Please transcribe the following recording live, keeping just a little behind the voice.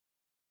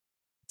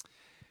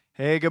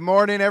Hey, good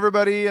morning,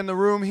 everybody in the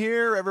room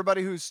here,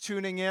 everybody who's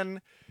tuning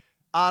in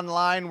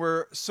online.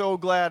 We're so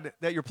glad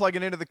that you're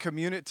plugging into the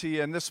community.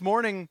 And this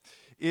morning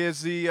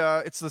is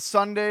it's the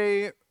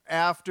Sunday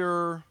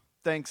after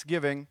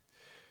Thanksgiving,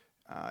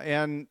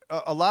 and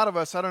a lot of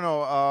us, I don't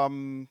know,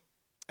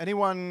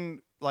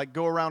 anyone like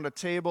go around a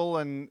table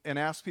and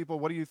ask people,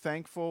 what are you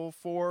thankful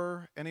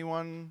for?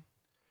 Anyone?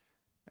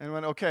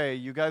 Anyone? Okay,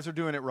 you guys are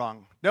doing it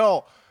wrong.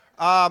 No.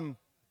 Um,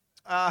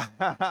 uh,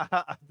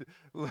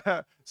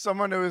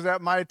 Someone who was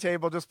at my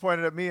table just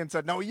pointed at me and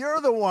said, "No,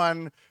 you're the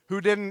one who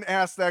didn't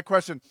ask that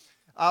question."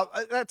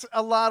 That's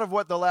a lot of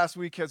what the last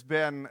week has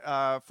been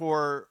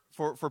for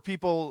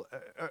people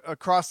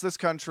across this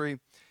country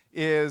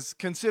is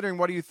considering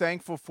what are you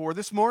thankful for.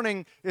 This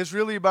morning is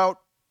really about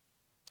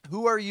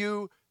who are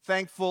you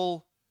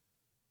thankful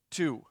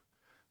to.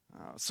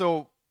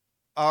 So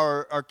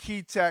our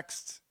key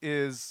text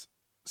is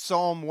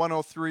Psalm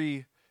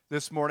 103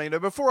 this morning.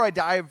 And before I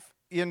dive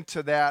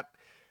into that,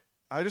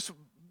 I just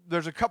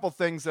there's a couple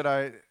things that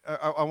I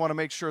want to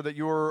make sure that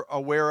you're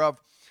aware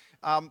of.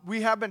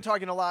 We have been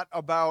talking a lot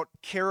about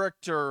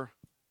character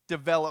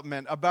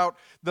development, about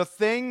the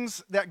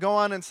things that go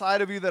on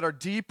inside of you that are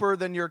deeper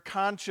than your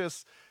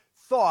conscious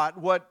thought.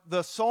 What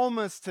the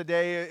psalmist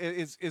today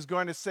is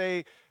going to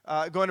say,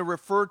 going to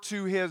refer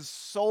to his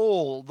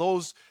soul,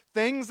 those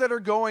things that are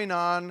going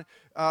on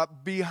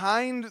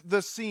behind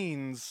the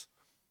scenes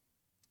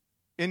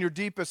in your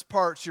deepest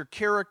parts, your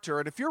character.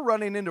 And if you're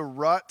running into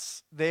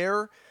ruts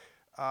there,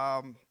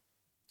 um,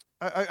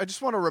 I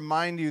just want to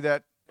remind you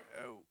that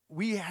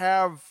we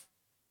have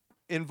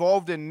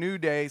involved in New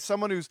Day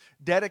someone who's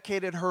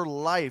dedicated her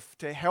life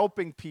to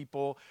helping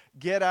people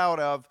get out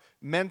of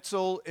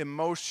mental,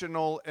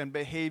 emotional, and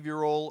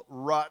behavioral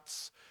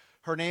ruts.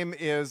 Her name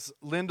is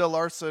Linda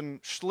Larson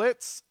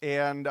Schlitz,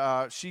 and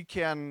she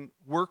can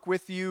work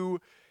with you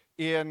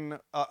in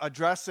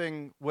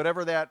addressing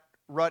whatever that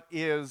rut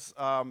is.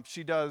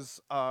 She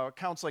does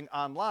counseling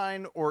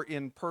online or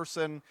in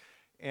person,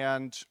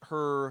 and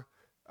her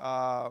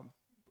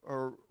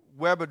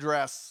web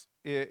address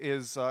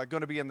is going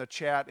to be in the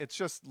chat. It's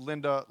just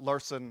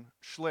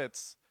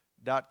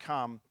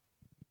lindalarsonschlitz.com.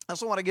 I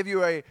also want to give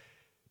you a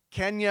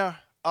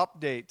Kenya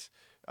update.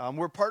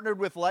 We're partnered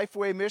with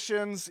Lifeway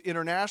Missions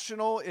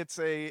International. It's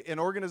an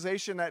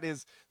organization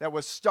that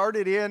was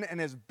started in and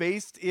is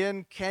based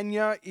in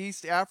Kenya,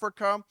 East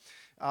Africa.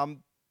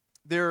 Um,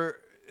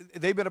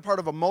 they've been a part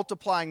of a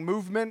multiplying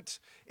movement,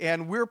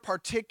 and we're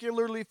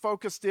particularly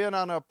focused in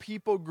on a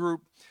people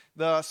group,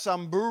 the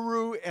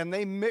Samburu, and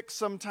they mix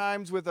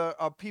sometimes with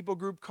a people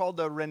group called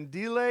the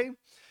Rendile.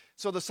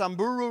 So the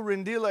Samburu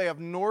Rendile of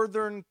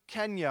northern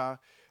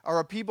Kenya are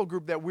a people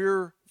group that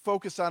we're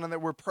focused on and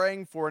that we're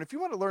praying for. And if you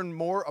want to learn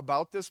more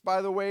about this,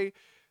 by the way,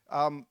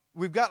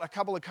 we've got a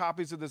couple of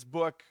copies of this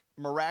book,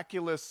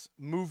 Miraculous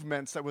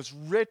Movements, that was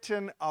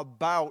written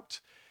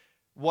about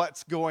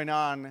what's going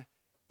on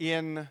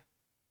in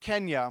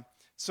Kenya.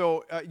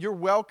 So you're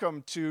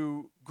welcome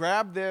to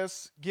grab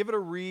this, give it a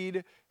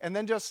read, and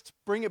then just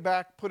bring it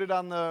back, put it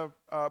on the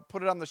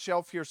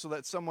shelf here so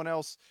that someone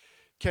else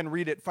can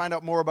read it, find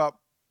out more about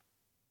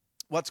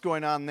what's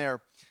going on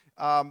there.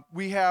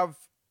 We have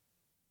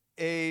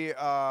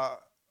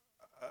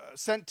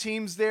sent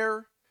teams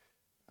there,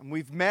 and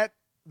we've met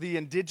the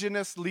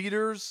indigenous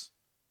leaders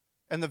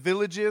and the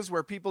villages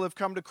where people have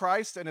come to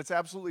Christ, and it's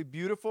absolutely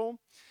beautiful.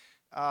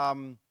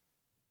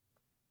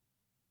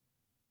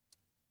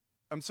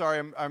 I'm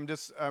sorry, I'm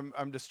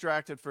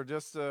distracted for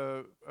just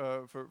a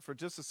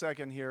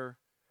second here.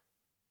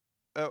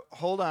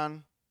 Hold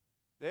on.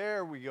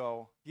 There we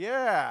go.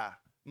 Yeah,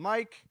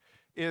 Mike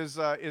is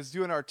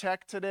doing our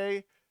tech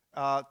today.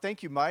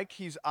 Thank you, Mike.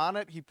 He's on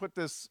it. He put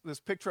this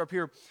picture up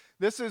here.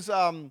 This is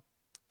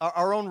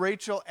our own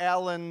Rachel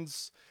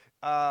Allen's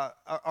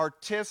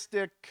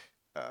artistic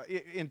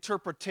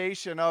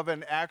interpretation of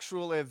an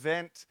actual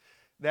event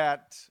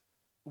that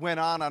went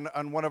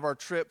on one of our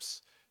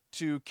trips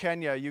to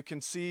Kenya. You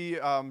can see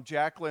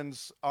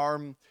Jacqueline's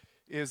arm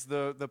is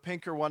the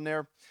pinker one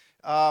there.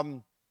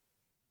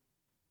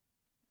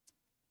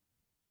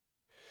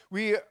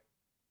 We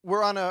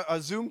were on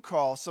a Zoom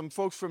call, some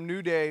folks from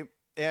New Day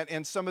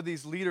and some of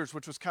these leaders,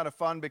 which was kind of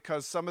fun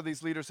because some of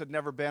these leaders had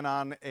never been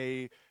on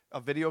a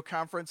video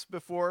conference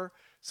before.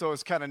 So it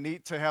was kind of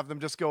neat to have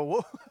them just go,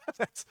 whoa,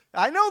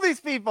 I know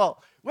these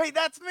people. Wait,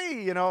 that's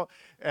me,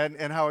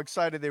 and how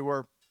excited they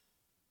were.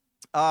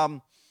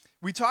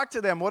 We talked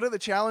to them, what are the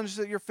challenges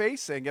that you're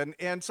facing?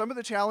 And some of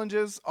the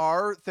challenges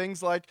are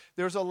things like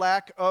there's a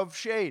lack of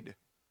shade.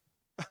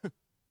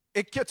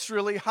 It gets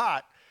really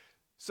hot.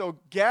 So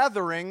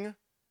gathering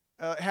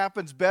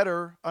happens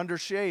better under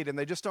shade, and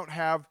they just don't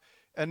have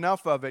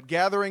enough of it.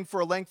 Gathering for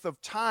a length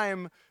of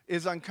time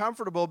is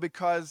uncomfortable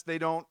because they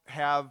don't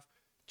have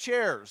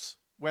chairs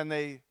when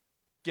they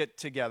get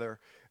together.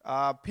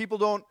 People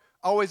don't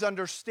always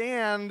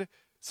understand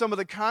some of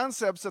the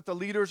concepts that the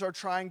leaders are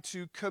trying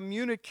to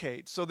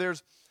communicate. So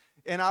there's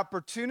an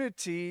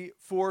opportunity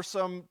for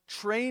some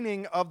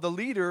training of the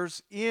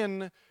leaders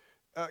in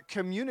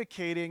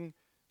communicating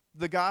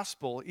the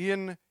gospel,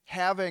 in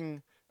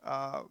having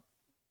uh,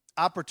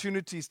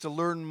 opportunities to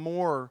learn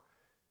more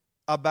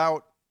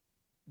about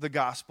the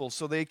gospel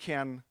so they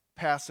can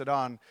pass it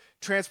on.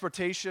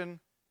 Transportation,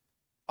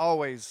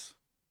 always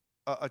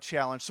a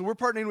challenge. So we're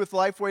partnering with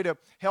Lifeway to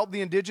help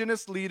the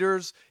indigenous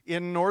leaders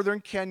in northern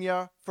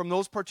Kenya from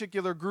those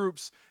particular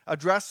groups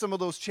address some of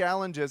those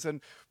challenges.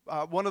 And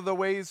one of the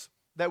ways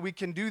that we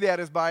can do that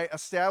is by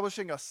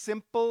establishing a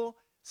simple,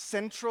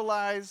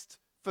 centralized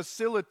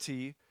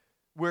facility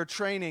where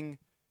training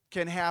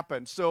can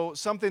happen. So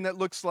something that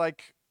looks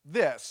like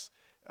this,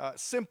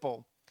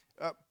 simple.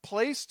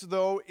 Placed,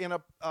 though, in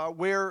a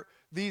where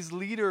these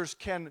leaders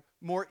can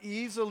more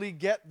easily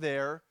get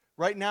there.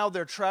 Right now,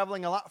 they're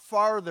traveling a lot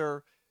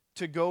farther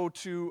to go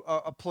to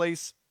a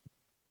place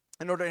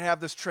in order to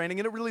have this training,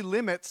 and it really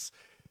limits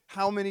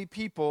how many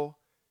people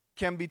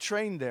can be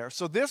trained there.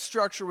 So this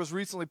structure was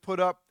recently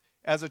put up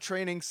as a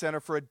training center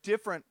for a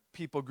different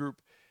people group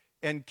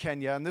in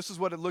Kenya, and this is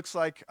what it looks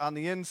like on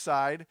the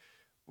inside.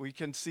 We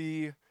can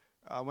see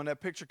when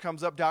that picture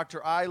comes up,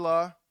 Dr.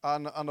 Isla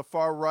on the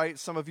far right.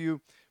 Some of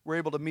you were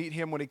able to meet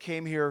him when he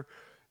came here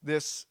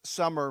this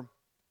summer.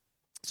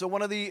 So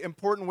one of the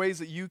important ways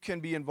that you can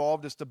be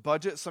involved is to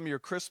budget some of your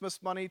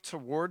Christmas money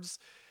towards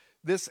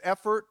this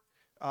effort.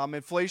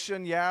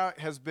 Inflation,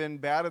 has been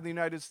bad in the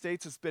United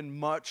States. It's been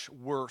much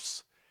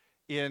worse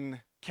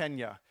in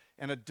Kenya.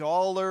 And a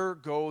dollar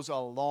goes a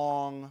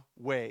long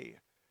way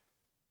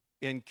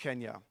in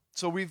Kenya.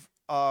 So we've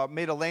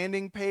made a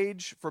landing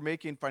page for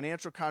making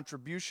financial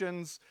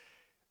contributions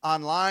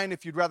online.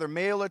 If you'd rather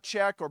mail a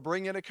check or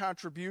bring in a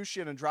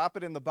contribution and drop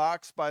it in the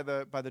box by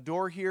the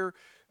door here,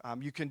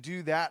 you can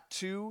do that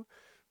too.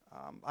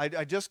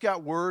 I just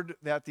got word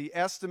that the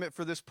estimate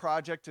for this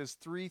project is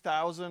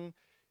 $3,000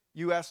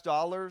 US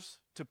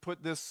to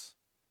put this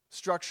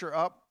structure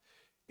up.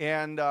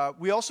 And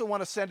we also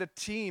want to send a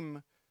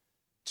team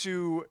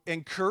to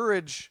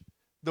encourage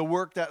the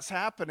work that's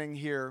happening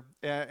here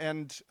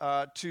and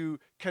to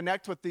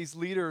connect with these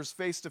leaders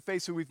face to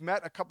face who we've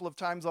met a couple of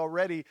times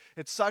already.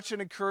 It's such an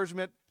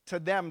encouragement to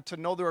them to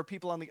know there are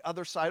people on the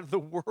other side of the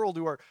world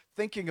who are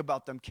thinking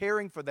about them,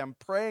 caring for them,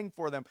 praying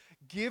for them,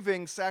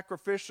 giving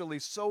sacrificially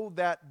so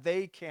that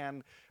they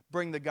can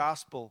bring the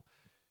gospel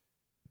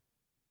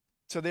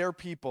to their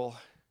people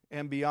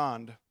and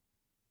beyond.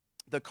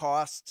 The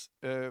cost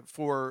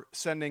for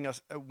sending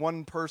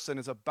one person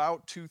is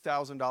about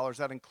 $2,000.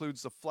 That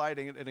includes the flight,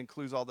 and it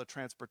includes all the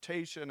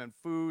transportation and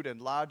food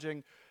and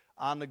lodging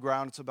on the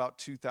ground. It's about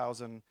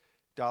 $2,000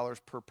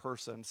 per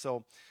person.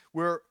 So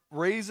we're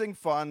raising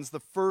funds. The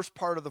first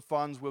part of the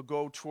funds will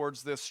go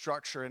towards this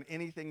structure, and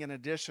anything in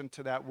addition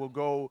to that will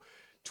go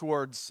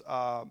towards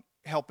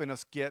helping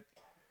us get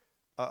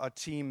a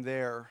team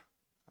there.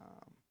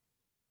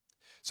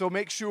 So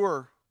make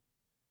sure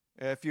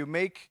if you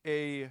make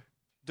a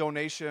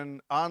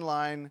donation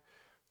online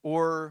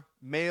or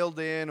mailed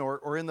in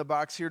or in the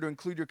box here to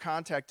include your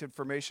contact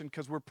information,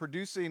 because we're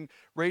producing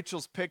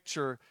Rachel's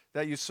picture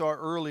that you saw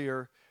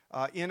earlier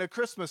in a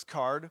Christmas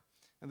card.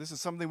 And this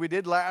is something we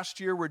did last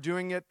year. We're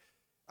doing it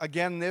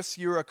again this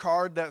year, a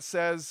card that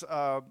says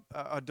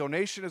a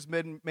donation has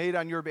been made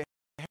on your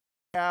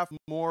behalf,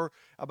 more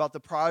about the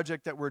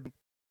project that we're doing.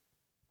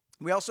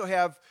 We also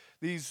have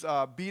these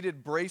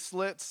beaded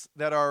bracelets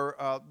that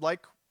are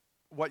like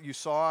what you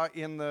saw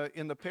in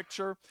the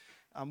picture.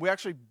 We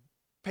actually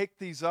picked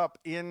these up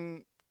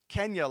in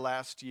Kenya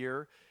last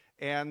year,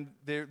 and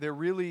they're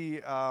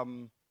really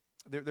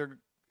they're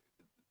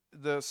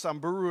the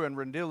Samburu and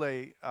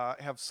Rendille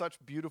have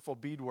such beautiful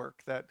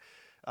beadwork that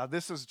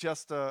this is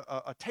just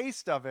a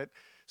taste of it.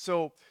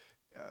 So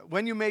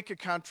when you make a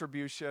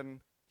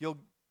contribution, you'll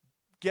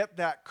get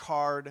that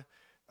card.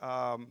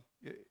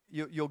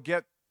 You'll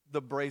get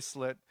the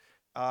bracelet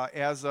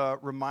as a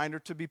reminder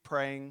to be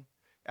praying,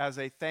 as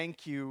a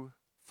thank you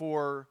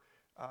for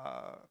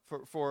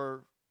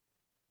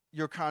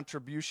your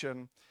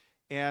contribution.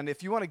 And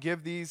if you want to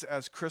give these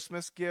as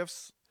Christmas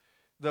gifts,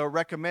 the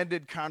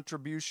recommended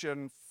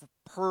contribution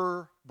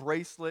per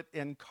bracelet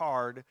and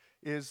card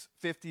is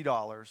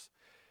 $50.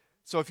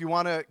 So if you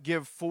want to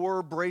give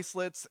 4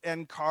 bracelets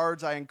and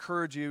cards, I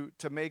encourage you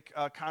to make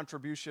a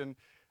contribution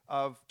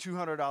of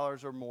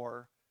 $200 or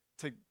more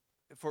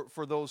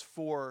for those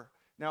 4.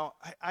 Now,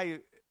 I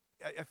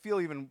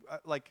feel even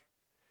like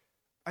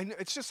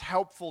it's just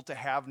helpful to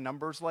have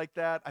numbers like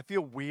that. I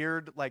feel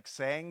weird like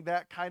saying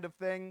that kind of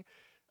thing.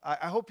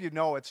 I hope you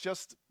know it's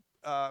just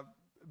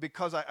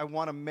because I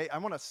want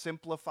to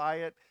simplify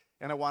it,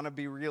 and I want to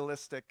be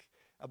realistic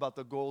about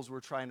the goals we're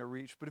trying to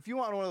reach. But if you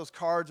want one of those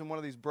cards and one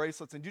of these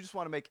bracelets, and you just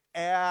want to make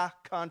a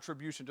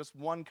contribution, just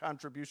one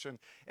contribution,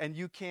 and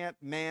you can't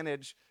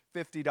manage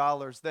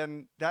 $50,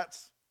 then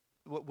that's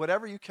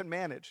whatever you can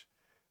manage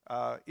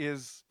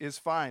is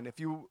fine. If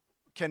you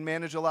can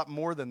manage a lot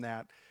more than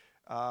that,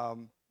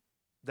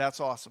 that's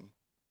awesome.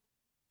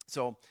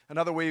 So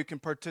another way you can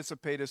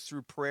participate is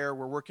through prayer.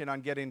 We're working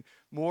on getting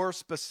more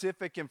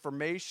specific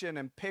information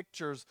and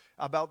pictures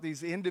about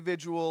these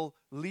individual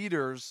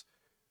leaders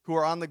who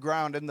are on the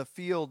ground in the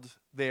field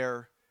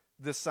there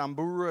the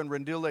Samburu and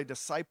Rendille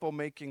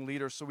disciple-making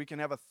leaders so we can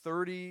have a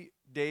 30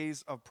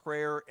 days of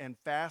prayer and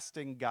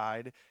fasting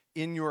guide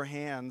in your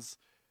hands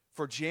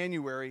for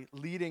January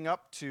leading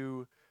up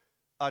to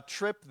a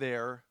trip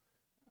there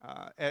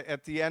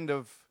at the end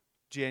of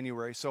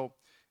January. So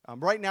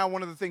right now,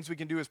 one of the things we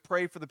can do is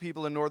pray for the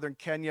people in northern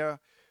Kenya.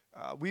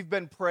 We've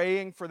been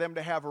praying for them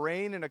to have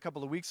rain, and a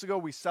couple of weeks ago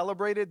we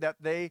celebrated that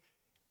they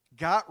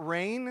got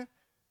rain,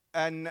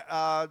 and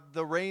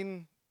the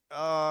rain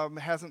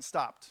hasn't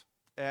stopped.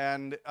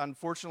 And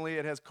unfortunately,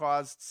 it has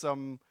caused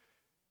some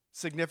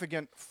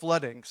significant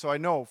flooding. So I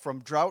know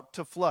from drought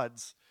to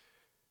floods,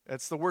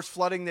 it's the worst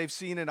flooding they've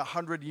seen in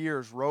 100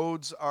 years.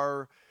 Roads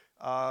are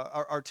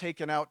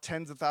taken out,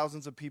 tens of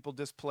thousands of people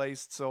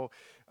displaced. So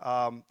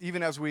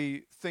even as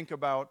we think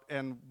about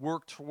and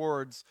work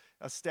towards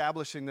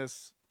establishing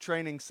this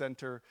training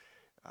center,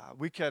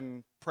 we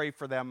can pray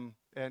for them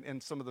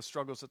and some of the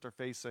struggles that they're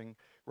facing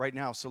right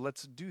now. So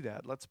let's do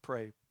that. Let's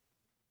pray.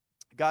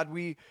 God,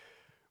 we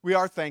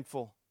are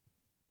thankful.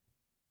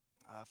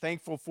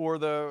 Thankful for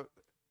the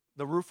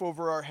roof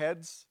over our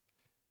heads,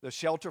 the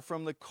shelter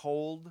from the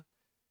cold,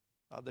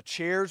 the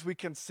chairs we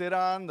can sit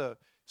on, the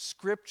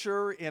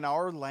scripture in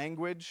our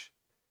language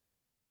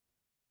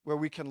where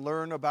we can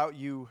learn about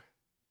you.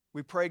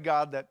 We pray,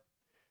 God, that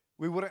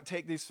we wouldn't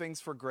take these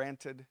things for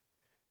granted.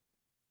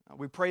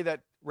 We pray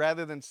that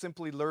rather than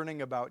simply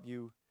learning about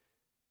you,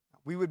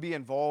 we would be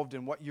involved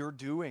in what you're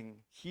doing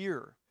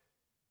here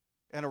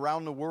and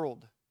around the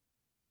world,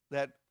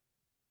 that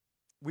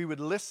we would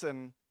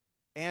listen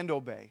and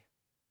obey.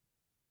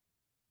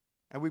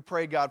 And we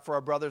pray, God, for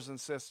our brothers and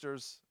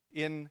sisters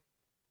in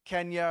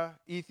Kenya,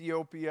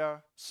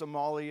 Ethiopia,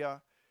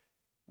 Somalia,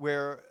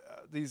 where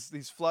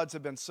these floods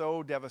have been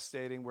so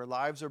devastating, where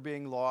lives are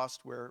being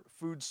lost, where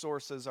food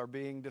sources are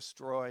being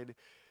destroyed.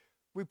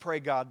 We pray,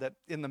 God, that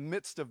in the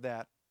midst of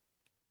that,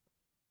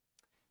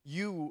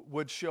 you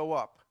would show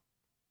up.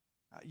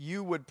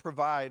 You would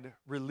provide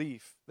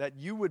relief, that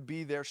you would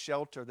be their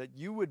shelter, that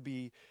you would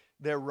be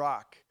their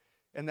rock,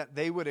 and that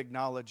they would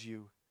acknowledge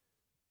you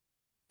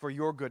for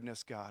your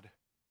goodness, God,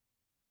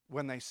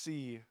 when they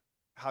see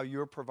how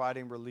you're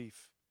providing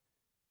relief.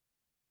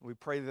 We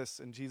pray this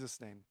in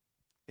Jesus' name.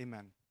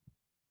 Amen.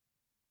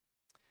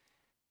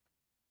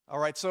 All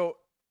right, so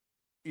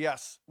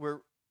yes, we're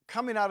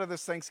coming out of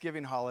this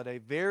Thanksgiving holiday,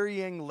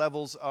 varying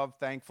levels of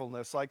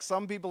thankfulness. Like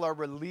some people are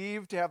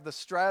relieved to have the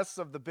stress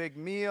of the big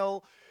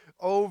meal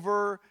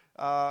over,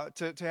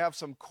 to have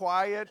some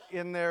quiet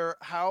in their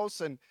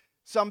house, and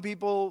some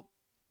people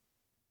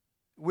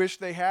wish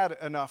they had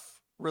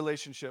enough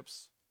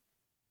relationships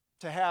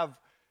to have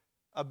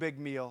a big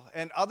meal.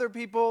 And other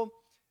people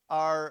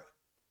are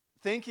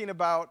thinking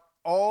about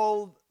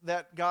all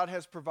that God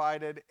has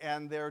provided,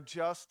 and they're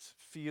just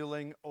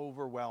feeling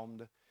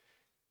overwhelmed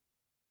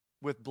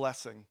with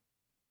blessing.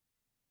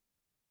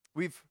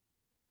 We've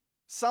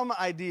some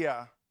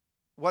idea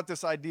what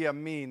this idea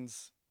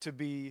means to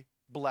be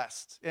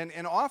blessed.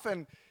 And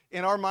often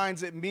in our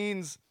minds it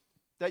means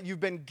that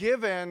you've been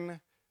given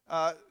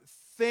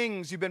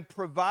things, you've been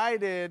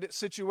provided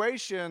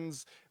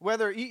situations,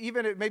 whether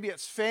even maybe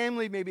it's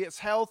family, maybe it's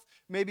health,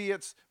 maybe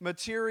it's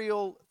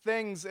material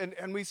things,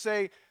 and we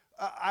say,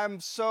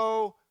 I'm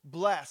so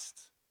blessed.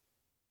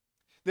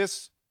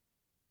 This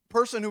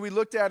person who we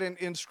looked at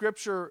in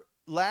Scripture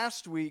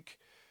last week,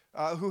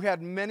 who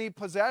had many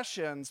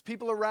possessions,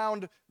 people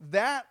around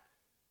that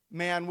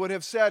man would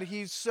have said,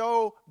 he's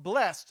so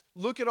blessed.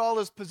 Look at all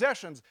his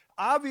possessions.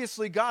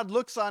 Obviously, God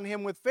looks on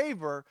him with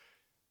favor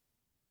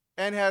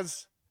and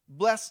has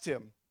blessed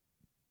him.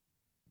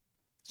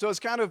 So it's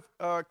kind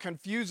of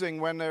confusing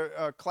when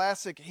a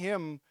classic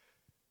hymn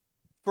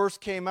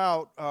first came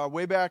out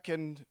way back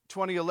in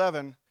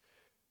 2011,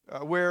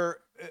 where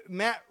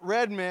Matt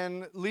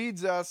Redman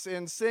leads us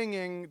in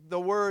singing the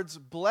words,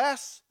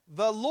 "Bless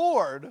the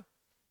Lord,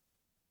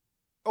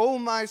 O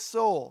my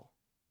soul."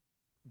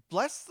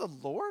 Bless the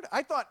Lord?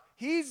 I thought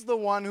he's the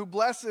one who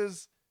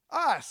blesses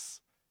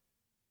us.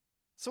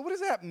 So what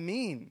does that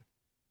mean?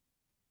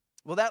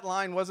 Well, that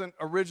line wasn't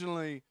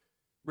originally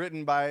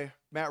written by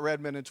Matt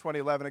Redman in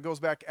 2011. It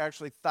goes back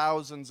actually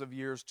thousands of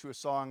years to a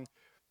song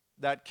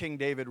that King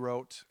David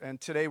wrote.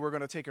 And today we're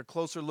going to take a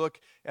closer look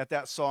at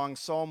that song,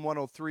 Psalm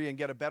 103, and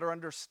get a better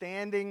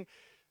understanding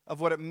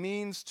of what it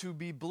means to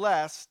be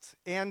blessed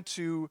and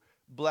to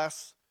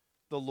bless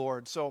the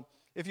Lord. So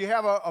if you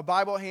have a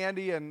Bible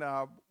handy and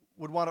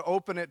would want to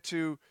open it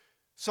to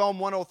Psalm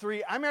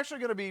 103, I'm actually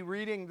going to be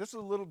reading, this is a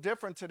little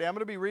different today, I'm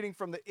going to be reading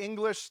from the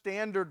English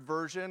Standard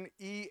Version,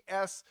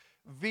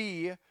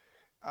 ESV,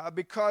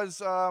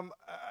 because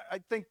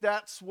I think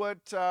that's what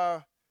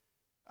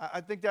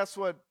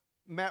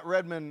Matt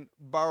Redman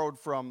borrowed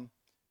from.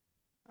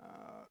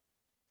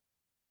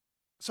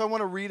 So I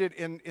want to read it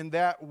in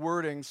that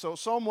wording. So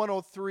Psalm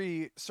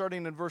 103,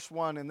 starting in verse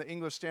 1 in the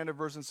English Standard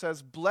Version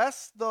says,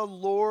 "Bless the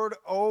Lord,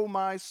 O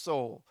my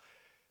soul,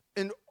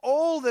 and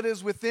all that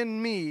is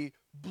within me,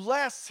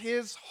 bless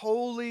his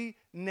holy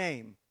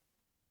name."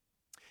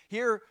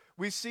 Here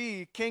we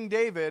see King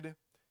David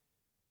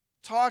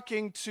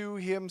talking to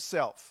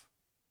himself.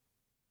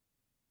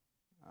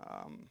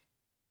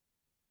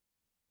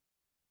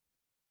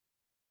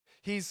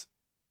 He's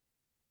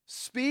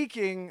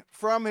speaking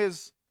from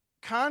his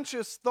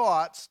conscious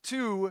thoughts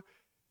to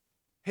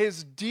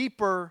his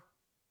deeper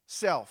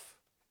self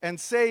and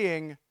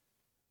saying,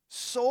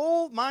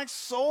 soul, my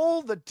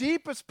soul, the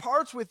deepest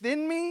parts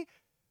within me,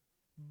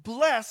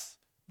 bless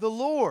the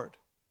Lord.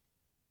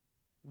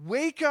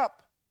 Wake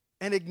up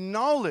and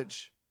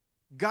acknowledge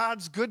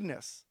God's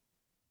goodness.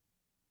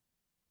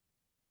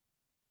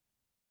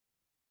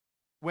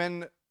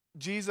 When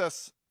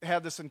Jesus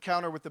had this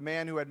encounter with the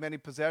man who had many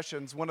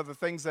possessions, one of the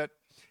things that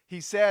he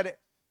said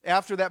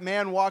after that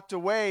man walked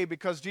away,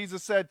 because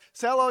Jesus said,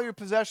 sell all your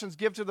possessions,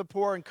 give to the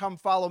poor, and come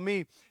follow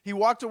me. He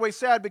walked away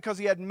sad because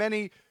he had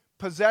many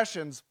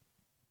possessions.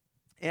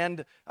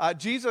 And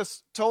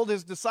Jesus told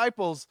his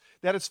disciples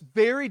that it's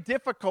very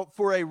difficult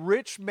for a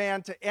rich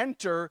man to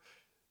enter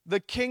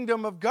the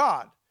kingdom of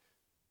God.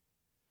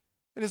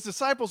 And his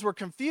disciples were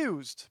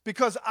confused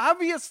because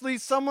obviously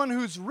someone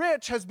who's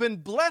rich has been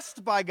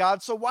blessed by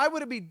God, so why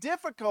would it be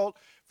difficult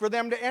for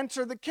them to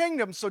enter the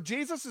kingdom? So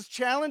Jesus is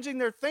challenging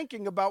their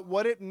thinking about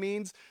what it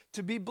means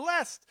to be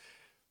blessed.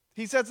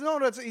 He says, no,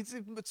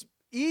 it's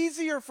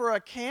easier for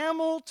a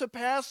camel to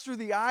pass through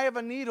the eye of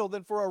a needle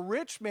than for a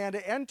rich man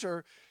to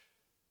enter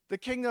the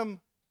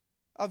kingdom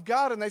of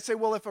God. And they say,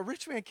 well, if a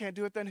rich man can't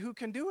do it, then who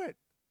can do it?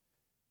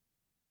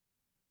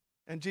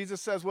 And Jesus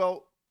says,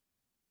 well,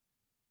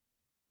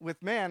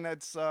 with man,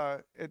 it's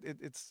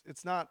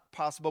not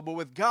possible, but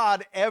with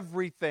God,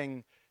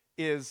 everything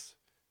is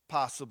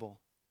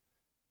possible.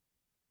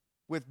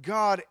 With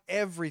God,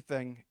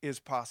 everything is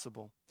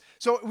possible.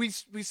 So we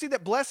see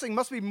that blessing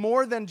must be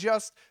more than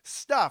just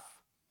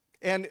stuff.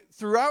 And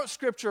throughout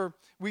Scripture,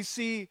 we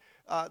see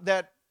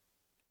that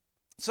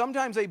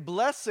sometimes a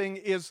blessing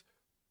is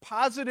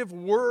positive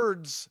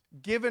words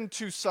given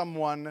to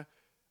someone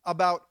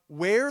about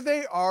where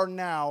they are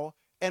now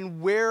and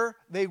where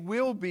they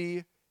will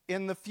be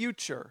in the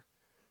future.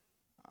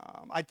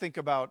 I think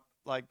about,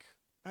 I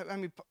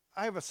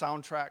have a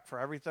soundtrack for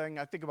everything.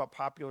 I think about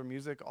popular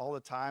music all the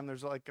time.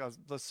 There's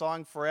the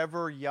song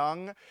Forever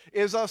Young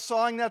is a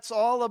song that's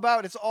all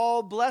about, it's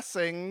all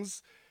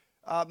blessings.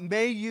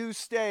 May you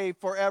stay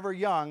forever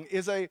young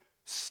is a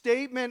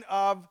statement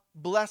of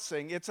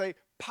blessing. It's a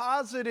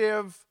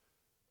positive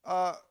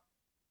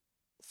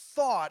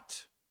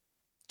thought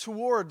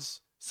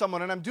towards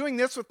someone. And I'm doing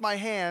this with my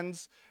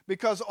hands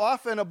because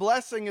often a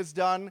blessing is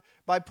done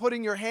by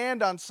putting your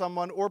hand on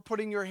someone or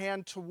putting your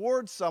hand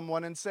towards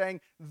someone and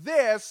saying,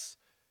 this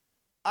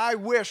I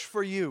wish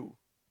for you.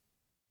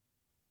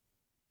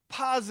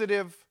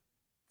 Positive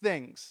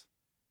things.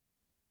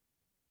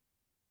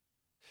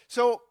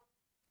 So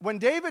when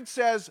David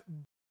says,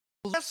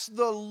 bless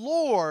the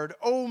Lord,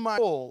 O my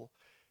soul,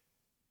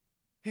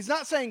 he's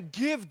not saying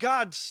give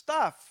God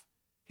stuff.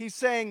 He's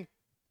saying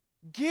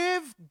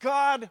give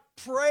God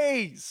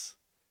praise.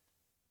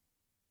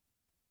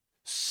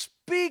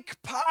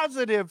 Speak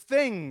positive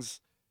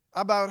things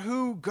about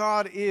who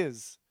God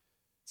is.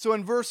 So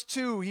in verse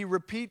 2, he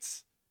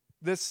repeats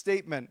this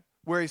statement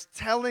where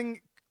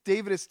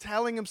David is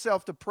telling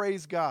himself to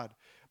praise God.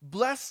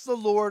 Bless the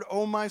Lord,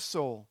 O my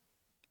soul,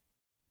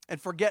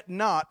 and forget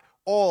not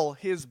all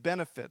his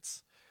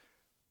benefits.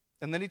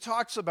 And then he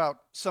talks about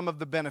some of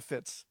the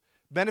benefits.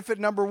 Benefit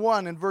number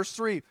 1 in verse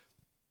 3,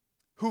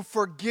 who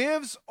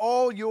forgives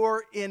all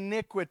your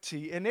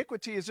iniquity.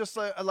 Iniquity is just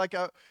like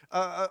a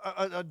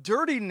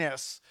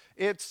dirtiness.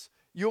 It's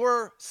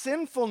your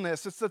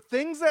sinfulness. It's the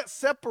things that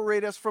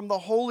separate us from the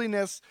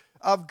holiness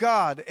of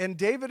God. And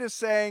David is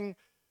saying,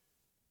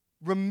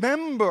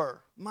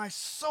 remember, my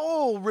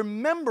soul,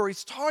 remember.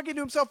 He's talking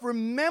to himself.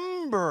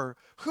 Remember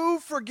who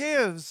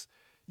forgives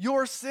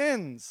your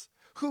sins,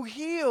 who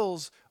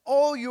heals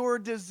all your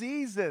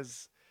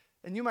diseases.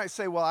 And you might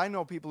say, well, I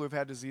know people who've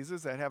had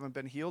diseases that haven't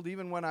been healed,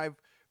 even when I've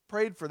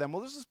prayed for them.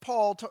 Well, this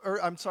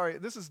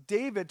is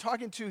David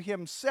talking to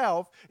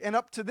himself, and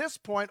up to this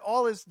point,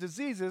 all his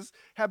diseases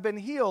have been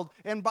healed.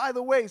 And by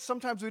the way,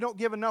 sometimes we don't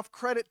give enough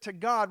credit to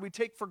God. We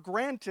take for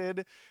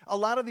granted a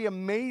lot of the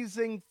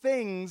amazing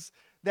things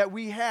that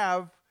we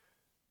have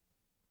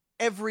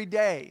every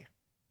day.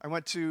 I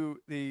went to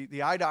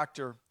the eye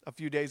doctor a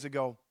few days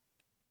ago,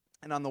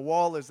 and on the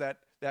wall is that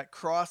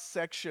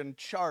cross-section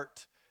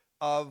chart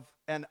of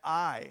an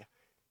eye.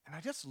 And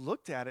I just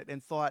looked at it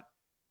and thought,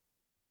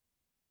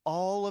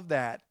 all of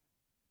that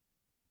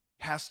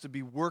has to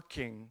be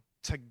working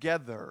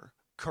together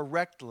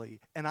correctly.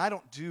 And I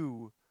don't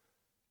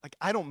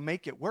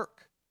make it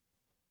work.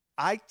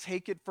 I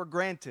take it for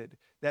granted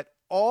that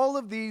all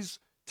of these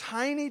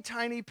tiny,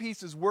 tiny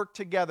pieces work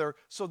together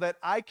so that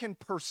I can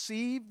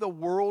perceive the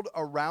world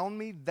around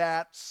me.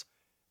 That's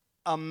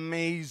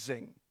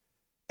amazing.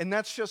 And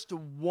that's just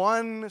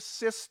one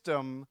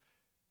system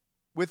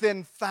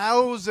within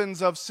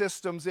thousands of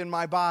systems in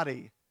my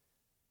body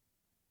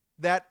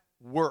that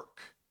work.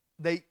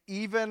 They,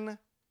 even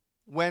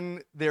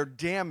when they're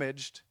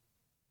damaged,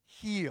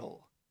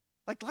 heal.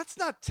 Let's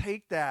not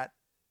take that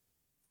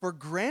for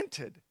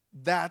granted.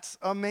 That's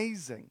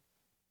amazing.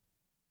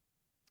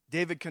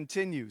 David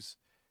continues,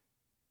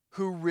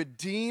 who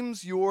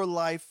redeems your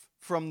life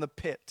from the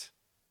pit.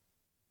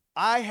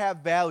 I have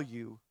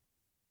value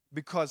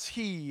because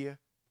he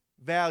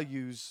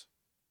values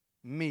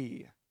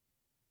me.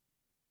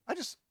 I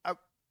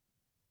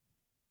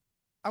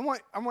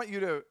want you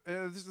to,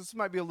 this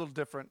might be a little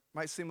different,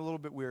 might seem a little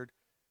bit weird.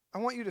 I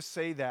want you to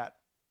say that.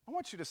 I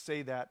want you to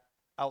say that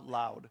out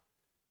loud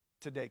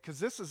today, because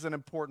this is an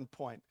important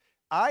point.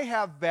 I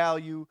have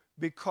value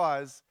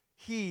because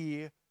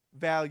he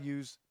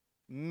values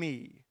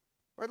me.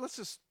 All right, let's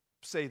just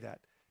say that.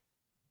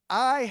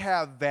 I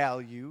have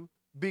value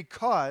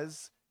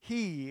because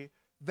he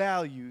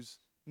values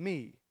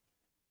me.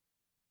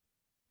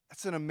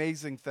 That's an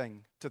amazing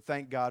thing to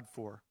thank God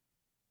for.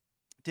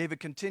 David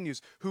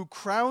continues, who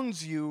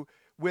crowns you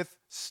with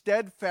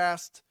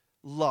steadfast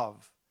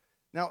love.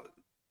 Now,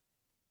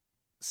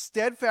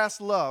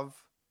 steadfast love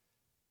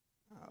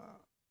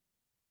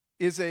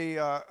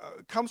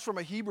comes from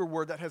a Hebrew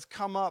word that has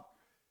come up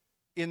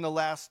in the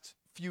last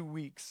few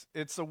weeks.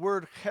 It's the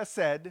word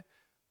chesed.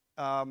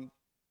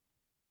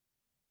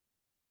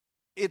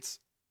 It's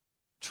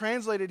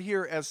translated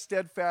here as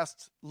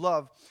steadfast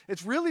love.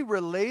 It's really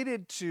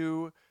related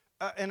to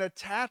an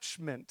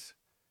attachment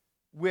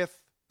with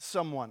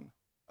someone,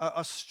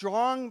 a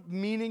strong,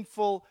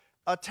 meaningful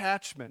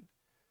attachment.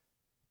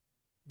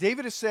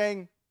 David is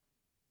saying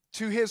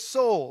to his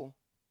soul,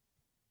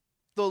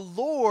 the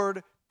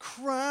Lord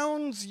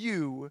crowns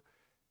you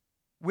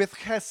with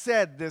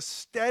chesed, this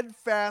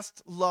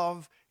steadfast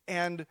love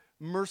and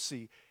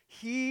mercy.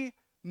 He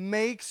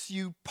makes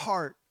you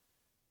part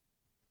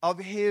of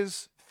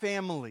his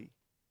family.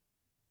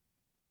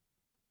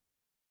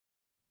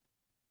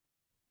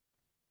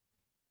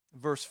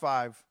 Verse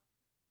 5,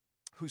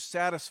 who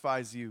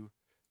satisfies you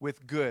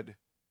with good,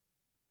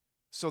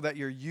 so that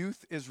your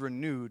youth is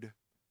renewed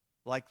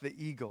like the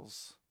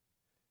eagles.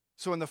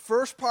 So in the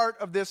first part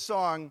of this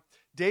song,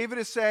 David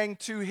is saying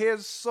to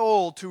his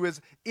soul, to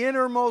his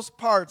innermost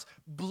parts,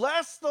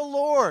 bless the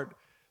Lord.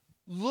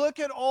 Look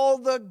at all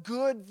the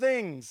good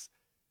things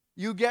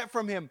you get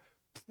from him.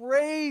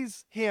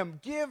 Praise him.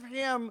 Give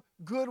him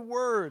good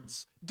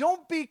words.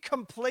 Don't be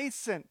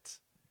complacent.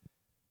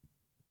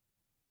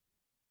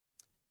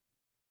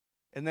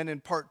 And then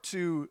in part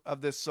 2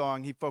 of this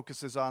song, he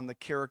focuses on the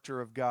character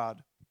of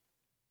God.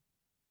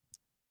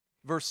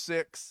 Verse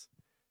 6,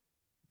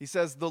 he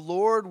says, the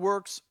Lord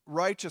works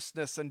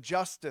righteousness and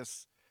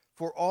justice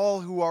for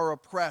all who are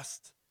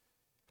oppressed.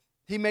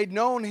 He made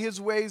known his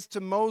ways to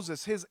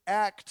Moses, his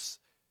acts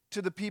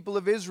to the people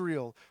of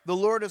Israel. The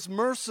Lord is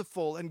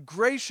merciful and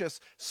gracious,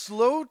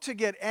 slow to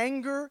get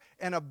anger,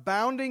 and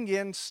abounding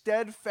in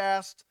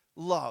steadfast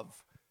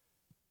love.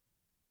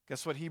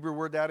 Guess what Hebrew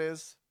word that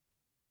is?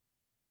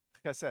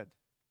 Chesed.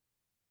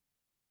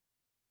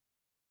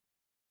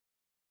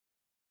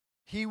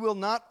 He will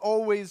not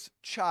always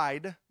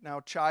chide. Now,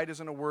 chide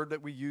isn't a word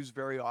that we use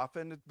very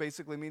often. It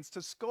basically means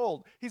to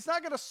scold. He's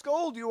not going to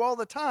scold you all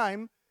the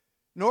time,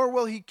 nor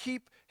will he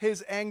keep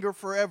his anger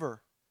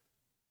forever.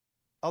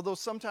 Although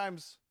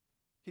sometimes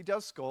he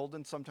does scold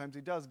and sometimes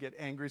he does get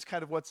angry. It's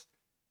kind of what's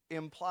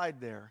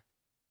implied there.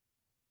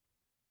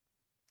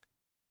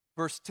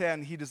 Verse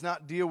 10, he does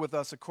not deal with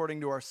us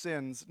according to our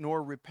sins,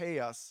 nor repay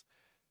us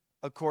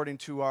according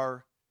to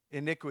our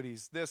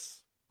iniquities.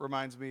 This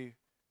reminds me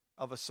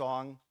of a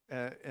song,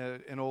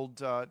 an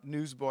old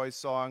Newsboys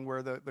song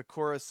where the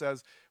chorus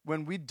says,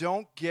 when we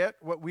don't get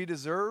what we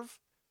deserve,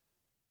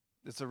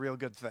 it's a real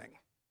good thing.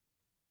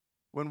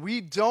 When we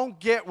don't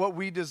get what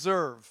we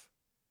deserve,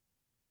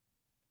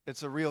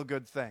 it's a real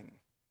good thing.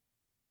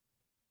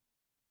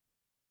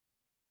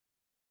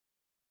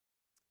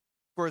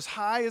 For as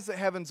high as the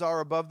heavens are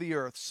above the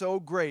earth, so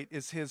great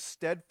is his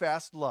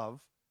steadfast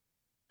love,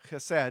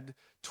 chesed,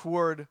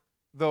 toward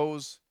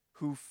those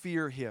who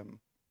fear him.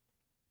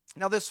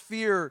 Now, this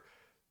fear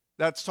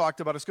that's talked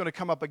about is going to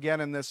come up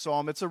again in this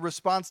psalm. It's a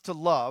response to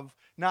love,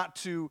 not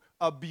to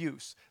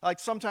abuse. Like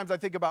sometimes I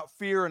think about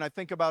fear and I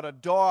think about a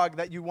dog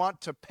that you want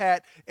to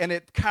pet and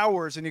it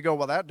cowers and you go,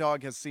 well, that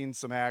dog has seen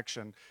some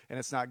action and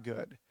it's not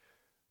good.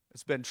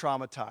 It's been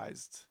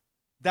traumatized.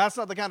 That's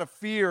not the kind of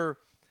fear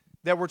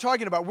that we're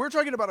talking about. We're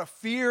talking about a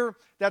fear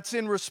that's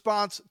in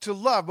response to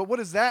love. But what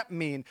does that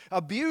mean?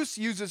 Abuse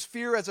uses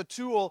fear as a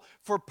tool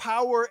for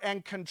power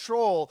and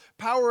control.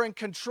 Power and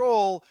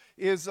control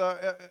is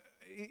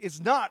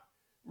not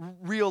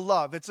real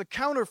love. It's a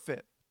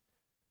counterfeit.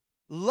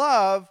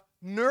 Love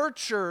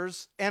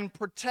nurtures and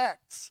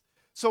protects.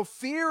 So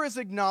fear is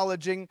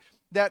acknowledging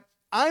that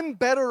I'm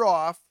better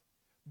off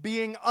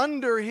being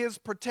under his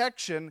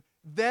protection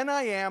than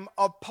I am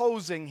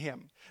opposing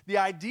him. The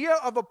idea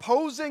of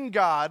opposing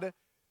God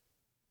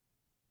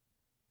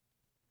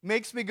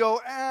makes me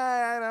go,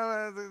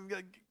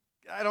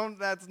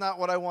 that's not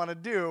what I want to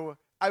do.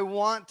 I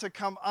want to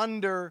come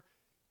under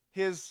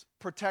his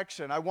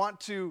protection. I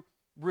want to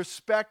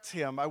respect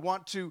him. I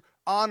want to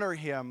honor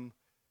him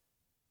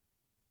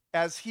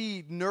as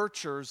he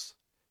nurtures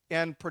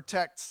and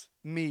protects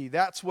me.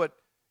 That's what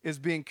is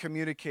being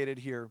communicated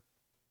here.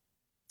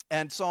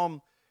 And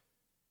Psalm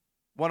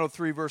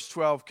 103 verse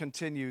 12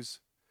 continues,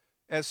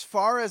 As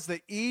far as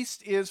the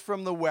east is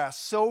from the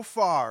west, so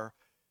far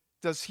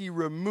does he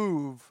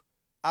remove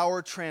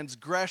our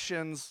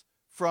transgressions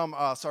from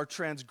us. Our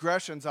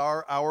transgressions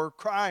are our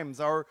crimes,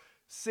 our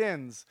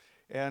sins.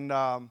 And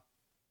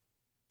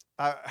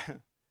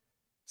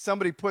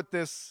somebody put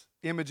this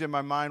image in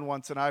my mind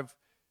once, and I've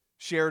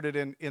shared it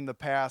in the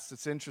past.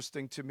 It's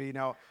interesting to me.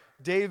 Now,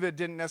 David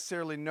didn't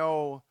necessarily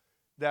know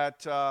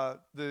that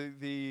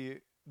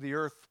the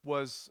earth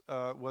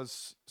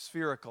was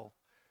spherical.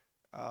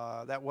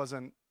 That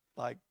wasn't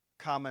like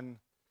common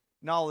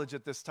knowledge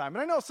at this time.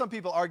 And I know some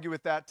people argue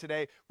with that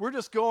today. We're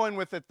just going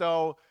with it,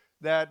 though,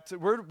 that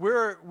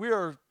we're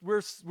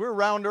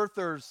round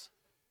earthers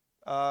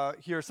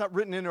here. It's not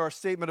written into our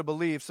statement of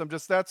beliefs.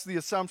 That's the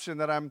assumption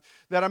that I'm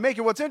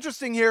making. What's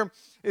interesting here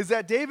is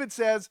that David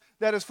says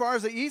that as far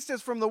as the east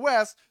is from the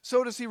west,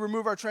 so does he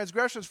remove our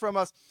transgressions from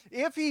us.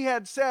 If he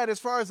had said as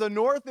far as the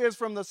north is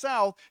from the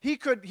south, he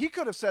could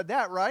have said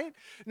that, right?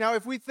 Now,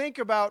 if we think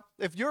about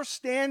if you're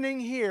standing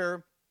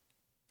here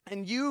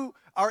and you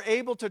are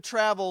able to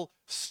travel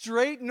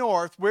straight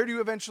north, where do you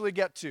eventually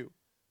get to?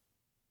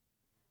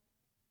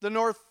 The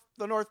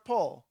North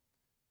Pole.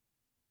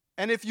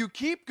 And if you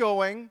keep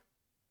going,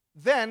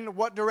 then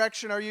what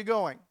direction are you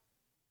going?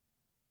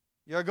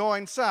 You're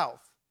going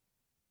south.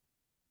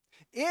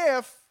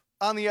 If,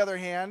 on the other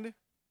hand,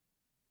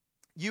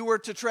 you were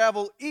to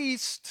travel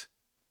east,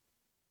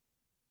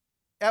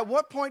 at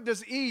what point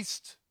does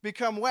east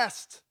become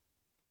west?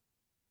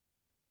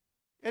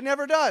 It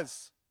never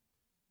does.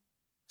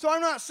 So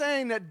I'm not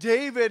saying that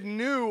David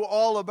knew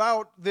all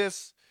about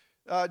this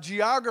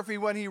geography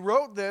when he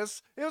wrote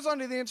this. It was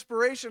under the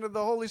inspiration of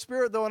the Holy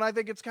Spirit, though, and I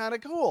think it's kind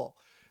of cool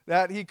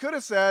that he could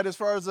have said as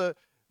far as the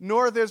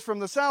north is from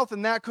the south,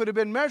 and that could have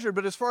been measured,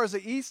 but as far as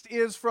the east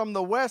is from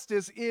the west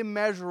is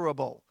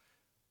immeasurable.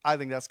 I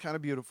think that's kind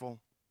of beautiful.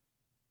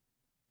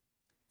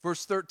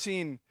 Verse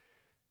 13,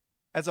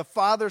 as a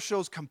father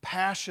shows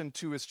compassion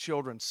to his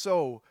children,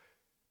 so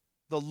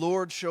the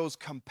Lord shows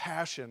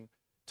compassion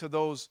to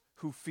those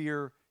who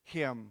fear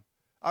him.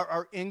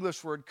 Our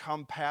English word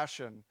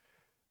compassion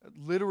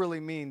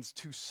literally means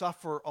to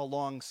suffer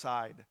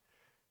alongside.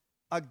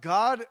 A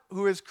God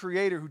who is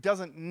creator, who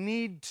doesn't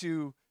need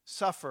to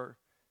suffer,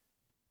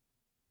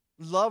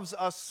 loves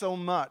us so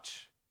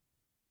much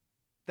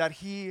that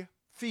he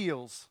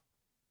feels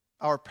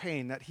our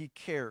pain, that he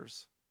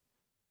cares.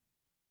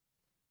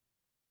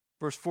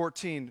 Verse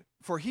 14,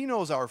 for he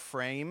knows our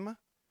frame.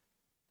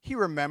 He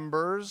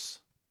remembers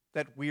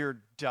that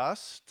we're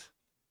dust.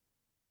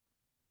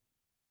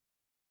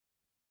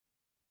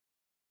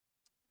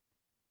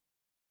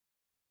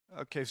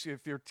 Okay, so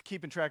if you're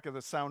keeping track of the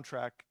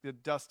soundtrack, the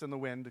Dust in the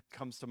Wind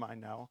comes to mind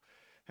now.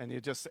 And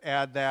you just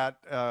add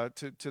that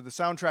to the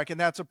soundtrack. And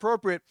that's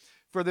appropriate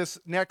for this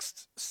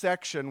next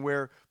section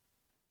where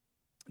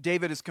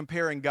David is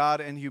comparing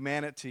God and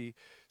humanity.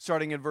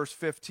 Starting in verse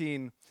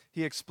 15,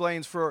 he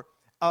explains,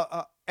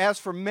 as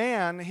for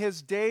man,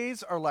 his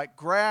days are like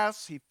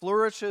grass. He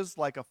flourishes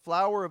like a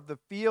flower of the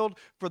field,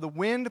 for the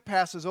wind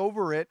passes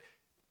over it,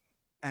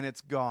 and it's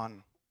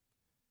gone.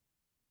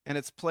 And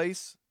its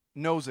place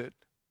knows it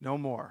no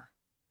more.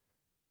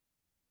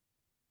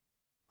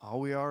 All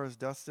we are is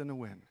dust in the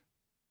wind.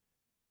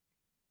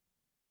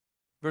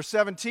 Verse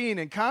 17,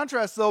 in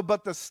contrast though,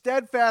 but the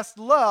steadfast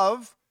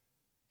love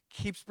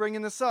keeps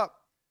bringing this up.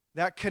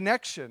 That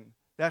connection,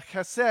 that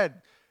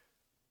chesed.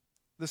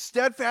 The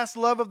steadfast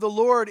love of the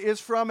Lord is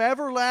from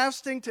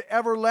everlasting to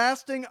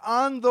everlasting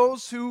on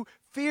those who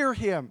fear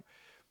him,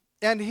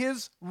 and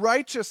his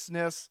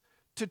righteousness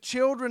to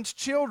children's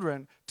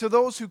children, to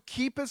those who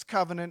keep his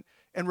covenant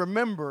and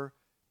remember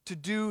to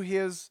do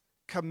his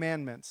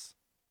commandments.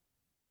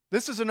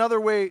 This is another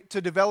way to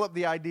develop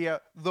the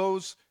idea,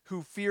 those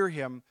who fear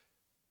him.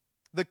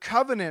 The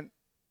covenant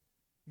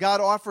God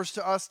offers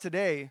to us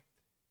today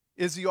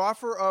is the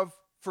offer of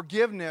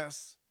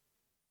forgiveness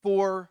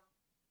for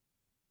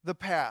the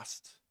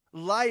past,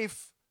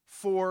 life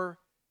for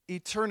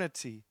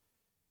eternity.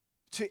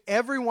 To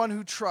everyone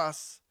who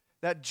trusts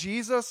that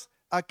Jesus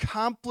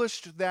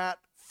accomplished that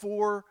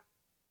for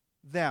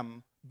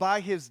them by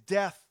his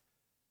death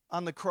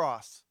on the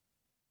cross,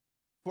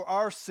 for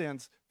our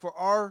sins, for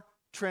our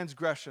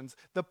transgressions,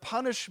 the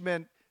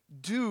punishment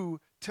due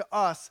to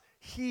us,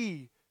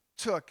 he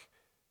took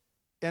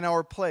in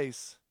our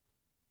place,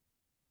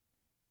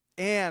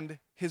 and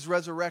his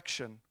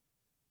resurrection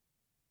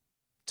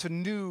to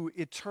new,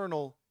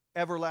 eternal,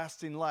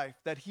 everlasting life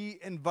that he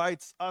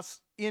invites us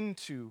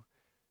into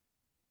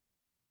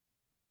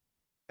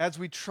as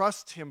we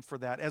trust him for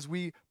that, as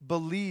we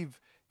believe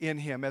in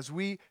him, as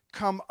we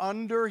come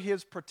under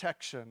his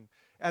protection,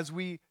 as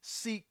we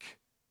seek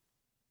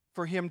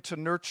for him to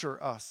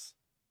nurture us.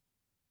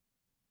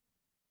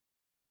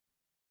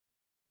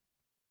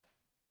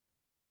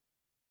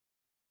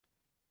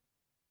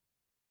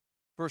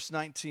 Verse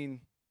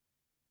 19,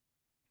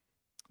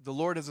 the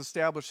Lord has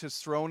established his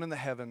throne in the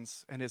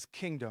heavens, and his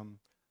kingdom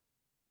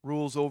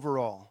rules over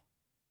all.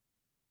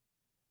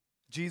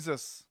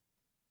 Jesus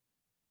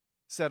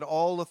said,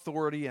 all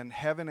authority in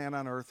heaven and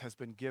on earth has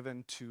been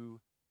given to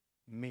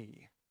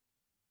me.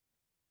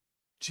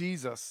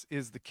 Jesus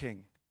is the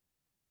King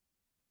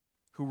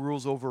who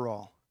rules over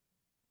all.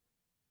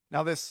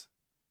 Now, this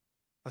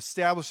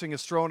establishing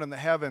his throne in the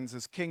heavens,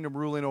 his kingdom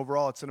ruling over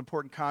all, it's an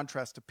important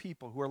contrast to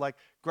people who are like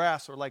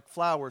grass or like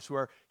flowers, who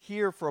are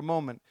here for a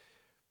moment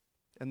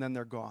and then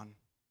they're gone.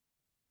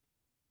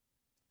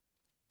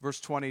 Verse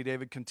 20,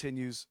 David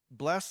continues,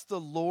 "Bless the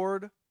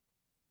Lord,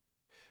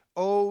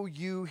 O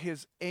you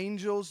his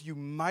angels, you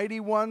mighty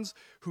ones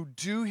who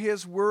do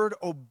his word,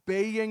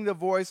 obeying the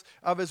voice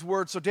of his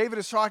word." So David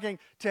is talking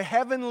to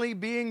heavenly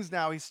beings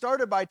now. He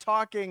started by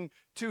talking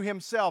to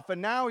himself,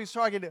 and now he's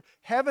talking to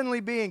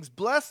heavenly beings.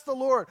 "Bless the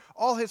Lord,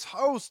 all his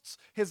hosts,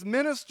 his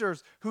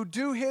ministers who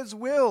do his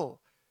will."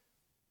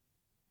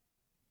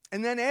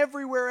 And then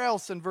everywhere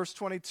else in verse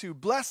 22,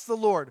 "Bless the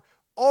Lord,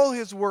 all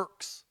his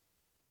works,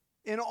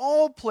 in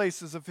all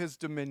places of his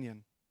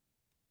dominion."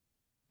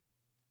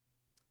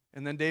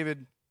 And then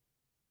David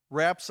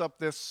wraps up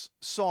this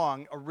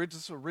song,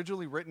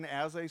 originally written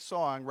as a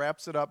song,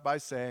 wraps it up by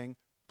saying,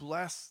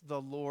 "Bless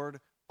the Lord,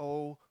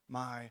 O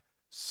my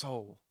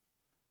soul."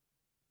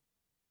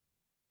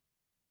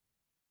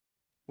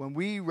 When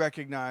we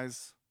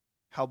recognize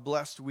how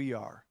blessed we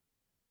are,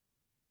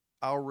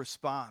 our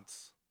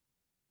response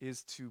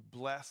is to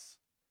bless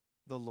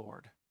the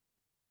Lord.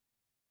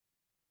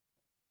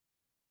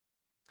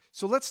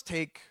 So let's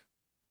take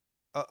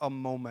a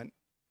moment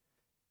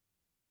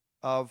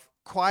of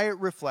quiet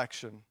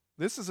reflection.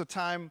 This is a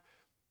time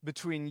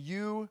between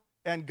you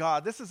and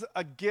God. This is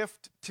a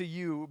gift to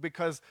you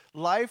because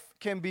life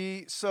can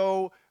be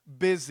so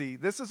busy.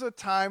 This is a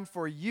time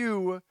for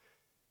you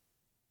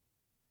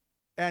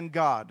and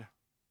God.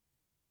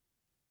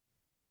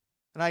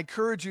 And I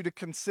encourage you to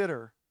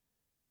consider,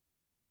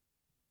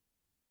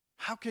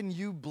 how can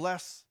you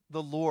bless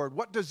the Lord?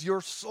 What does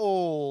your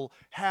soul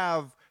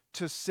have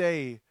to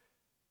say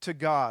to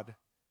God?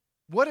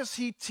 What is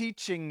he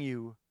teaching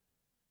you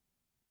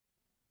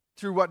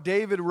through what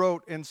David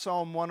wrote in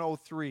Psalm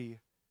 103?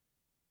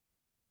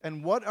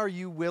 And what are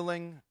you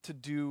willing to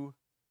do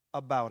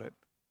about it?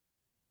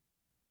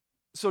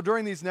 So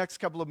during these next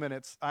couple of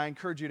minutes, I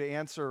encourage you to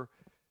answer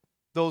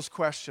those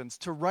questions,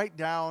 to write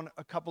down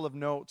a couple of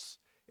notes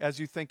as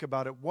you think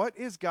about it. What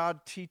is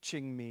God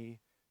teaching me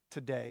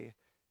today?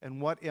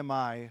 And what am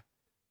I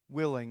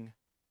willing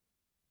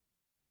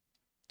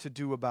to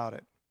do about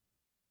it?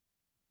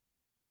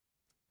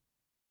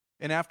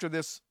 And after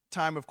this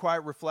time of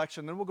quiet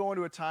reflection, then we'll go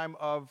into a time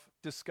of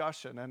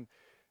discussion. And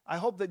I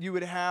hope that you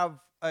would have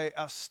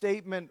a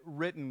statement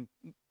written.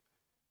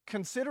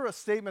 Consider a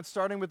statement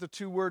starting with the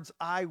two words,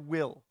 "I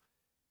will,"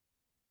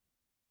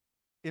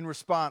 in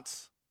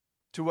response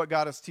to what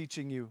God is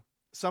teaching you.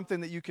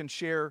 Something that you can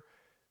share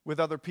with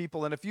other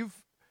people. And if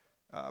you've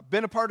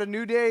been a part of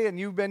New Day and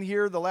you've been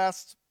here the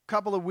last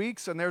couple of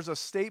weeks and there's a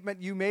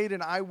statement you made,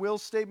 an "I will"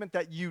 statement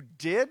that you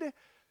did,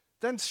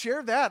 then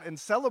share that and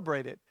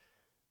celebrate it.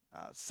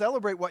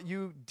 Celebrate what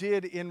you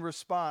did in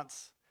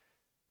response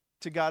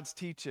to God's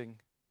teaching,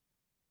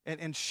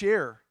 and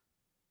share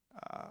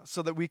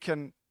so that we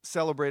can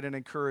celebrate and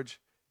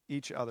encourage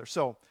each other.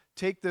 So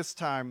take this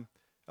time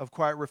of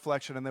quiet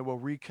reflection, and then we'll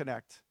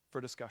reconnect for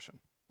discussion.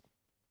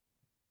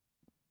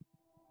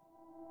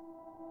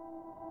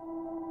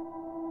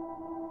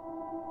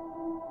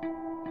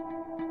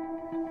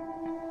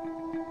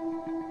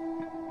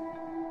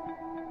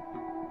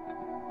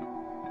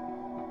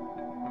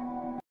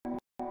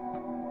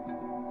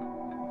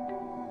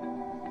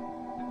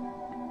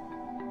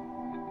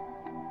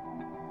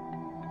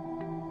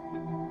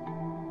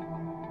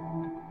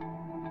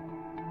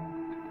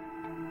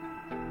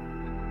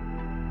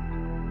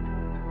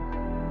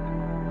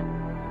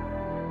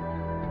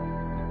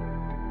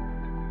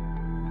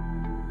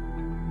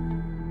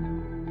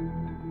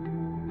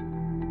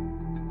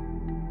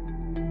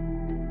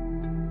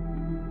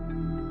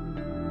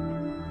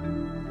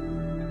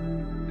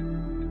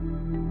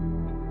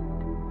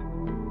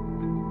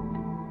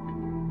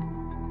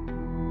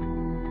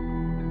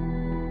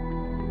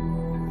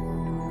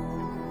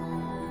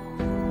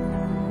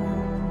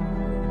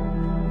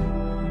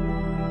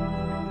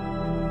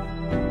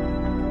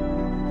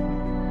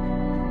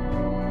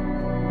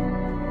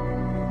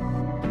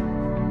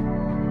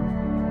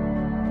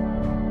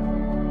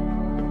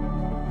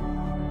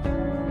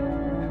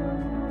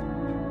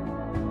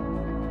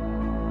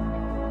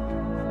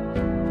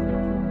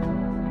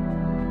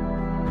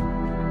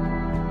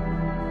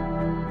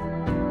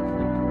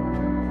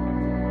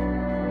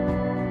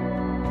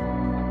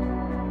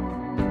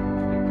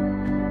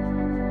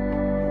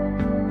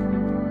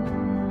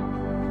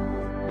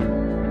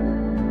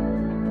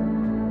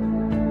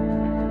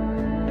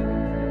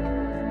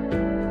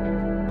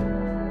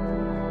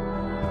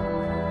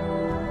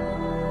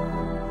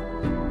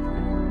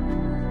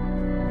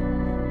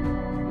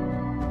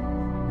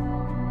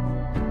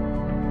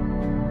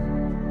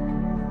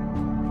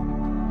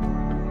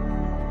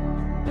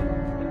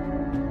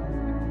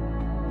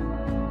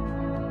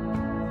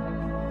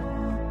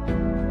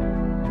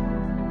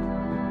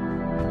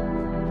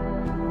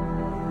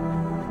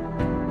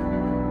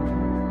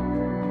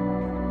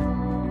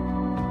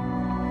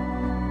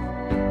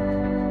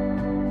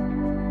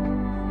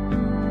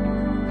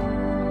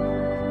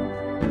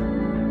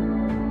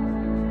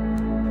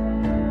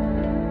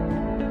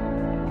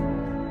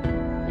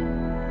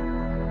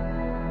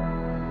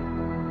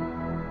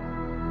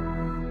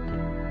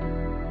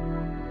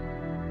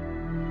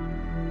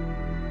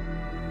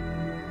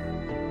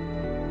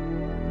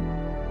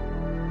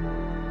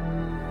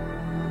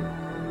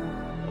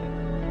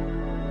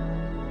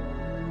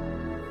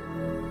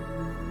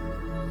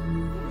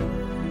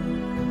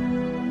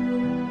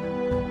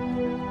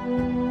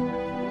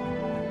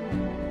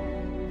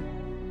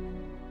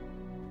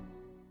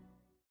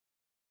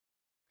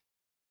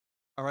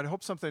 All right, I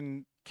hope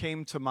something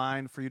came to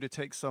mind for you to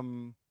take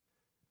some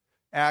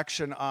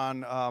action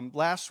on.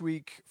 Last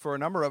week, for a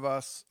number of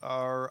us,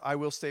 our I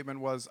will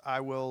statement was, I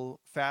will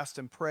fast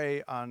and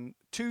pray on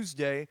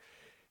Tuesday.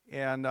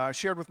 And I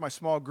shared with my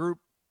small group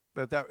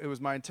that it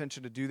was my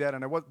intention to do that.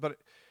 But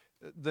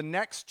the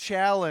next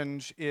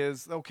challenge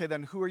is, okay,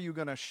 then who are you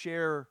going to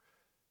share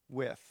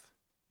with?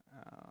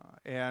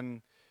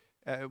 And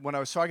when I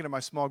was talking to my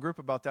small group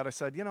about that, I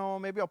said,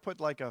 maybe I'll put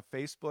like a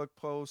Facebook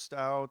post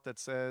out that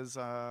says,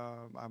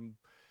 I'm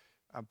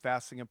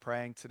fasting and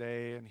praying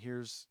today, and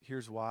here's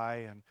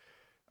why.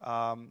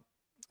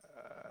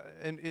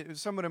 And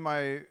someone in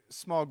my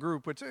small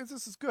group, which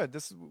this is good,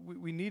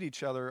 we need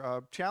each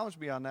other, challenged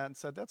me on that and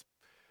said, that's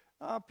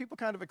people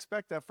kind of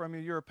expect that from you.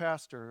 You're a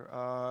pastor.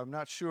 I'm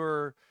not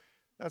sure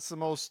that's the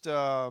most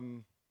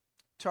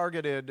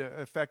targeted,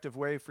 effective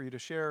way for you to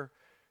share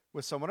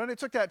with someone. And I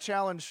took that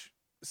challenge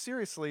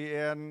seriously,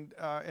 and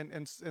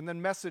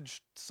then messaged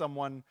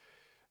someone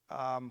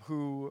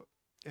who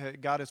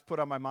God has put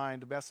on my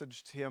mind.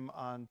 Messaged him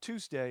on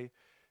Tuesday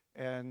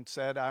and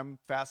said, I'm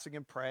fasting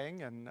and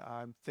praying, and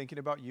I'm thinking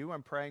about you.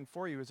 I'm praying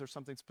for you. Is there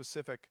something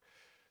specific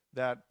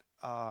that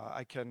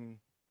I can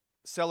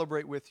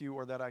celebrate with you,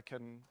 or that I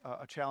can,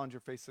 a challenge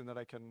you're facing that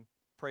I can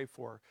pray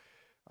for?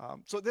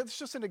 So that's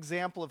just an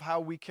example of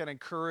how we can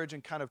encourage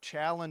and kind of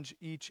challenge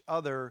each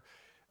other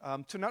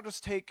to not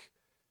just take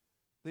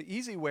the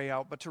easy way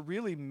out, but to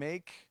really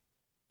make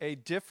a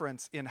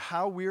difference in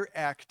how we're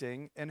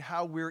acting and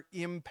how we're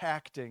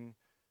impacting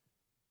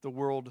the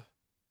world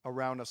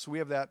around us. So we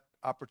have that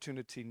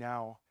opportunity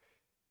now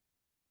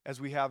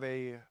as we have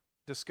a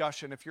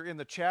discussion. If you're in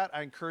the chat,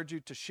 I encourage you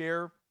to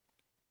share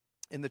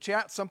in the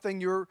chat something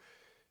you're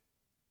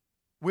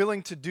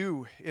willing to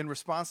do in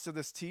response to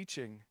this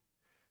teaching.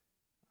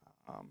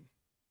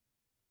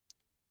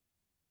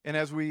 And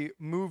as we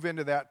move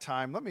into that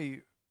time, let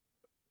me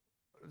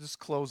just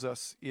close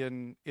us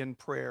in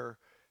prayer,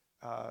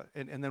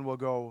 and then we'll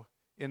go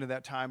into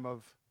that time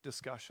of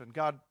discussion.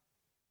 God,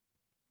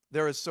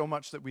 there is so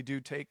much that we do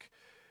take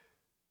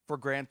for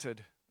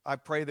granted. I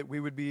pray that we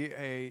would be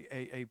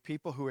a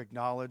people who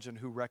acknowledge and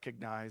who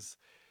recognize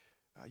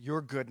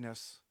your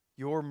goodness,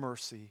 your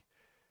mercy,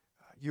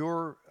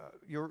 your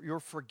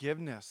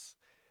forgiveness,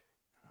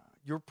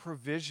 your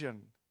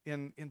provision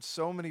in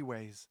so many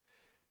ways.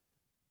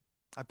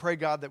 I pray,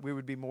 God, that we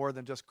would be more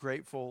than just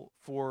grateful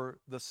for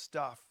the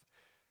stuff.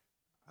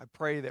 I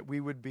pray that we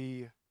would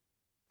be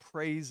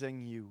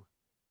praising you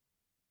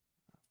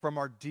from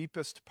our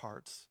deepest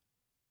parts,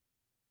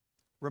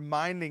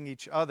 reminding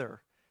each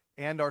other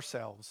and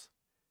ourselves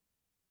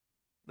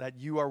that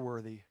you are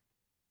worthy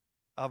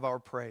of our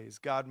praise.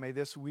 God, may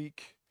this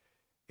week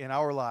in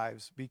our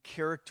lives be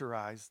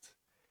characterized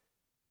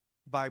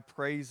by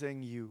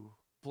praising you.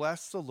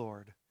 Bless the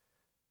Lord,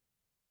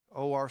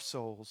 O our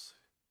souls.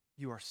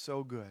 You are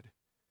so good.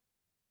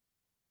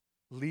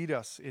 Lead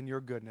us in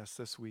your goodness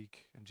this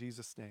week. In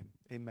Jesus' name,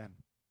 amen.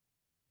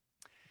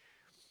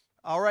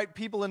 All right,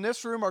 people in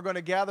this room are going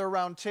to gather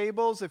around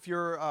tables. If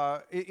you're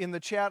in the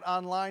chat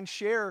online,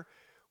 share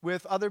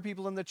with other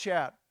people in the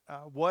chat.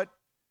 What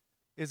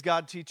is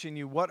God teaching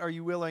you? What are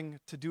you willing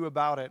to do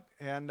about it?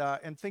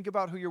 And think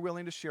about who you're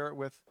willing to share it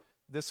with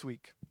this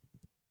week.